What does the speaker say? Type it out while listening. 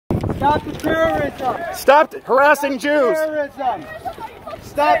Stop the terrorism. Stop harassing Jews. Terrorism.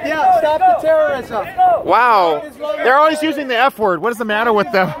 Stop the terrorism. Wow. They're always using the F word. What is the matter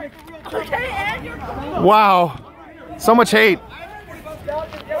with them? Wow. So much hate.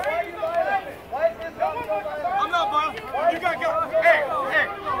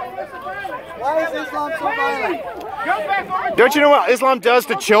 Why is Islam so violent? Don't you know what Islam does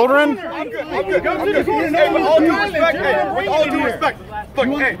to children? I'm good. With all due respect. Look,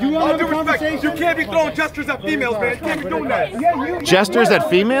 hey, all due respect. You can't be throwing gestures at females, man. You can't be doing that. Gestures at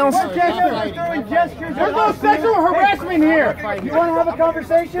females? There's no sexual harassment here. You want to have a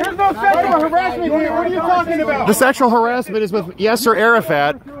conversation? There's no sexual harassment here. What are you talking about? The sexual harassment is with Yasser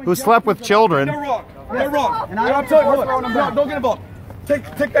Arafat, who slept with children. They're wrong. They're wrong. And I'm telling you, don't get involved. Take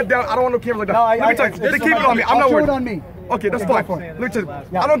that down. I don't want no camera like that. Let me tell you, they keep it on me. I'm not worried. on me. Okay, that's fine. Let me tell you,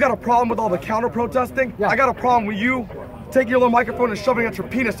 I don't got a problem with all the counter protesting. I got a problem with you taking your little microphone and shoving it at your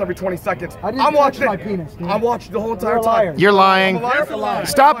penis every 20 seconds. I'm watching my penis, dude. I'm watching the whole entire time. You're lying.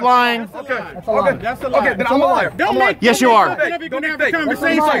 Stop lying. Okay, then I'm a liar. Yes, you are. Don't be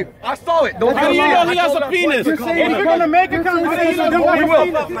fake. I saw it. How do you know he has a penis? If you're going to make a conversation, we will.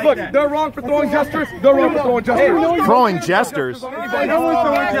 Look, they're wrong for throwing gestures. They're wrong for throwing gestures. Throwing gestures? What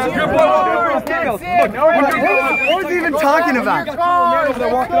are you even talking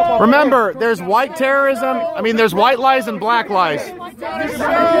about? Remember, there's white terrorism. I mean, there's white lies and black lies.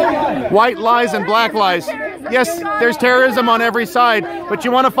 White lies and black lies. Yes, there's terrorism on every side, but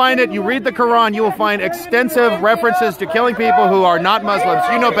you want to find it, you read the Quran, you will find extensive references to killing people who are not Muslims.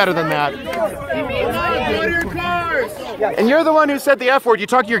 You know better than that. And you're the one who said the F word. You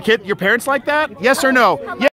talk to your parents like that? Yes or no? Yes.